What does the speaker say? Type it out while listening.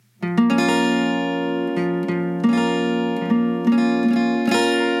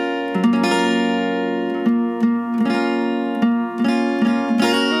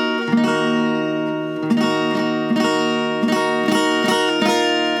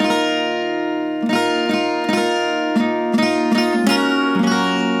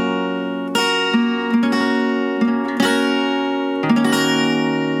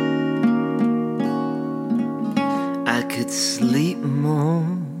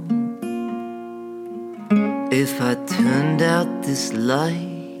if I turned out this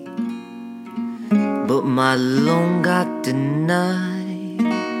light, but my loan got denied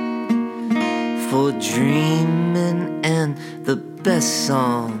for dreaming, and the best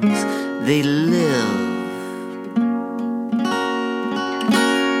songs they live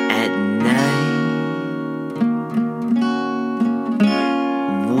at night.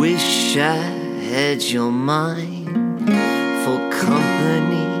 Wish I had your mind for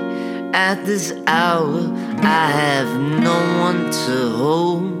company at this hour. I have no one to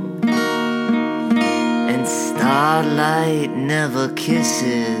hold, and starlight never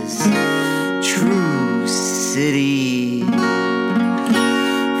kisses true city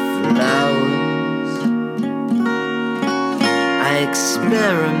flowers. I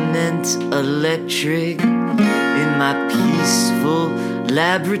experiment electric in my peaceful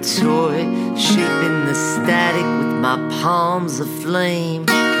laboratory, shaping the static with my palms aflame,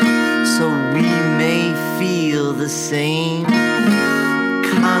 so we may feel the same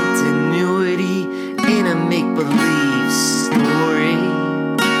continuity in a make-believe story.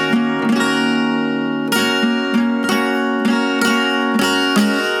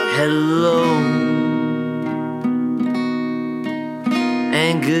 Hello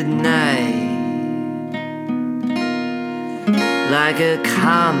and good night, like a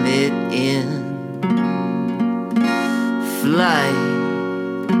comet in flight.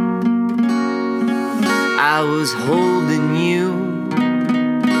 I was holding you,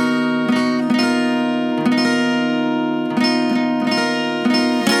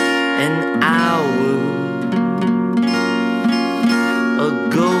 an hour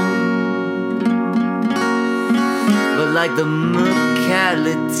ago, but like the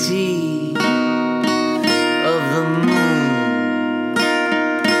musicality of the moon,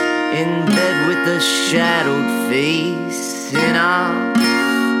 in bed with a shadowed face in our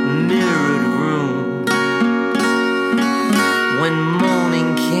mirrored room. When morning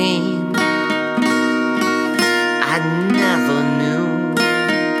came, I never knew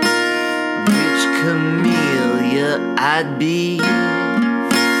which camellia I'd be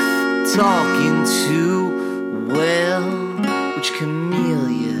talking to. Well, which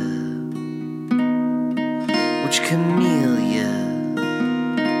camellia? Which camellia?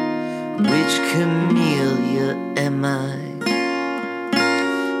 Which camellia am I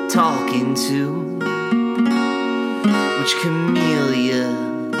talking to? Which camellia?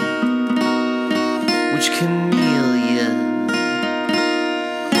 Which camellia?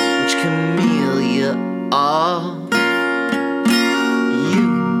 Which camellia are you?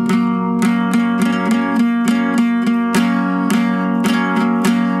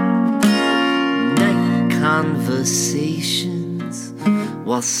 Night conversations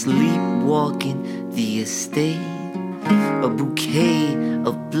while sleepwalking the estate, a bouquet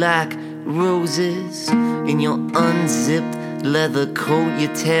of black roses in your unzipped leather coat. You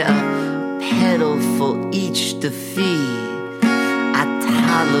tear a petal for each defeat I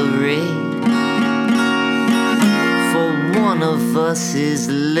tolerate, for one of us is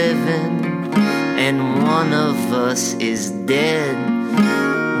living and one of us is dead.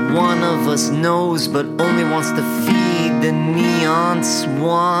 One of us knows but only wants to feed the neon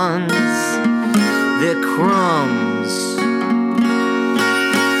swans their crumbs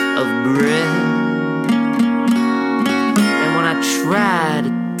of bread. Try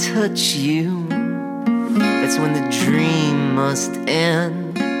to touch you, that's when the dream must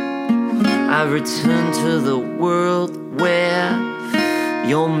end. I return to the world where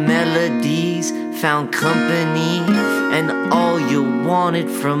your melodies found company, and all you wanted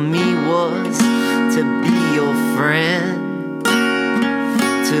from me was to be your friend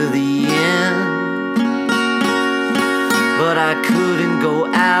to the end. But I couldn't go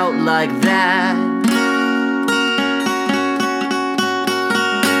out like that.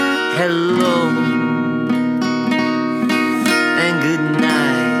 Hello and good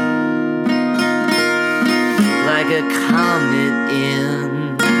night, like a comet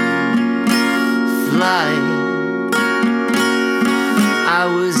in flight. I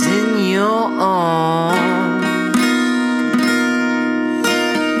was in your arms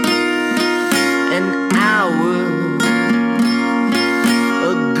an hour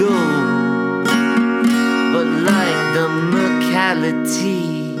ago, but like the musicality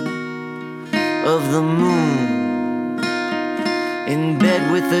of the moon, in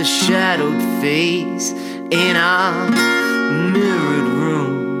bed with a shadowed face in our mirrored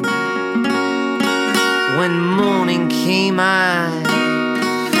room. When morning came, I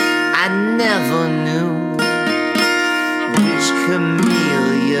never knew which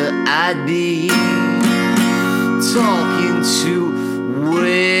camellia I'd be talking to.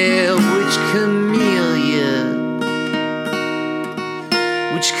 Well, which camellia?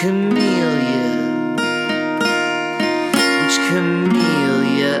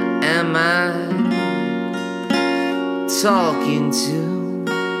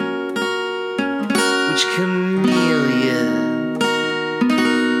 comedian.